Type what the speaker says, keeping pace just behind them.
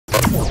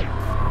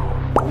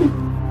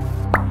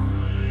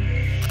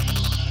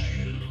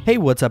Hey,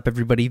 what's up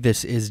everybody?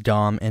 This is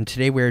Dom, and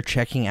today we're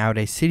checking out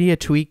a Cydia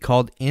tweak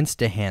called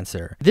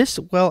Instahancer. This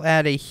will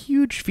add a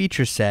huge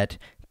feature set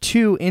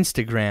to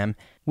Instagram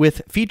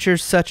with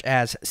features such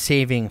as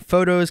saving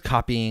photos,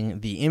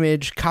 copying the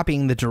image,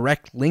 copying the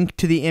direct link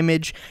to the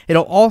image.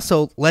 It'll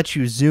also let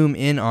you zoom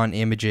in on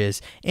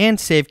images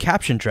and save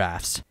caption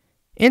drafts.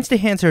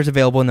 Instahancer is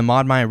available in the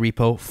ModMyi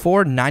repo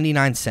for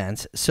 99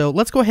 cents, so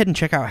let's go ahead and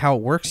check out how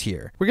it works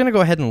here. We're going to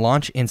go ahead and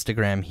launch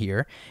Instagram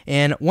here,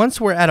 and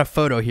once we're at a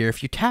photo here,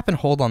 if you tap and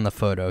hold on the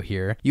photo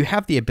here, you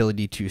have the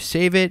ability to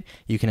save it,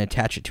 you can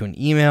attach it to an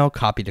email,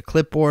 copy to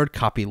clipboard,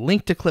 copy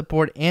link to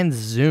clipboard, and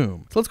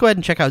zoom. So let's go ahead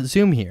and check out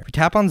zoom here. If we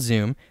tap on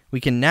zoom,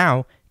 we can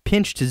now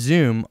pinch to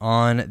zoom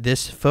on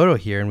this photo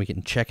here, and we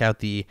can check out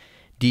the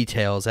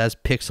details as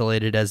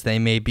pixelated as they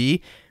may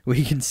be.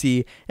 We can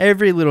see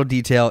every little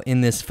detail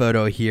in this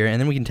photo here, and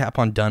then we can tap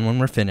on done when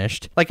we're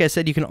finished. Like I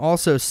said, you can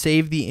also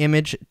save the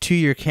image to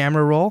your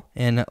camera roll,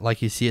 and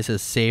like you see it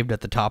says saved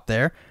at the top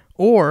there,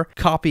 or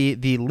copy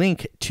the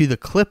link to the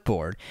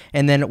clipboard.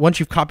 And then once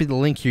you've copied the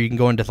link here, you can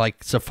go into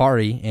like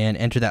Safari and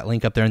enter that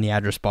link up there in the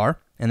address bar,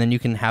 and then you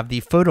can have the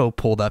photo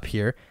pulled up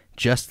here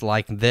just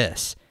like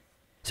this.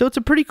 So it's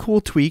a pretty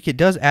cool tweak. It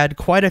does add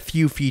quite a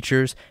few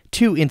features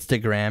to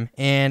Instagram,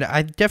 and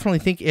I definitely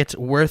think it's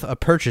worth a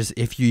purchase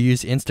if you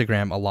use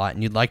Instagram a lot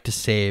and you'd like to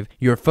save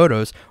your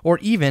photos or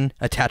even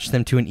attach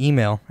them to an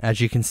email,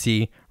 as you can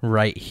see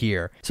right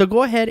here. So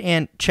go ahead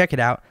and check it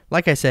out.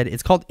 Like I said,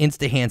 it's called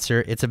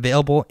Instahancer. It's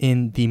available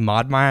in the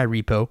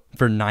ModMyi repo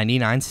for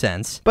 99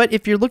 cents. But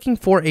if you're looking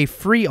for a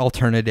free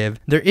alternative,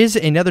 there is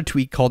another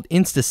tweak called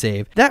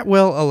InstaSave that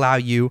will allow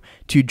you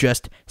to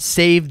just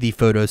save the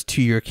photos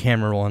to your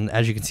camera roll. And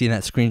as you can see in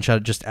that screenshot,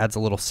 it just adds a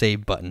little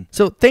save button.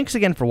 So thanks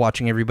again for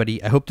watching,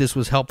 everybody. I hope this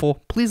was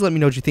helpful. Please let me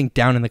know what you think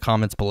down in the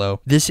comments below.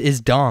 This is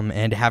Dom,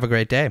 and have a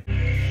great day.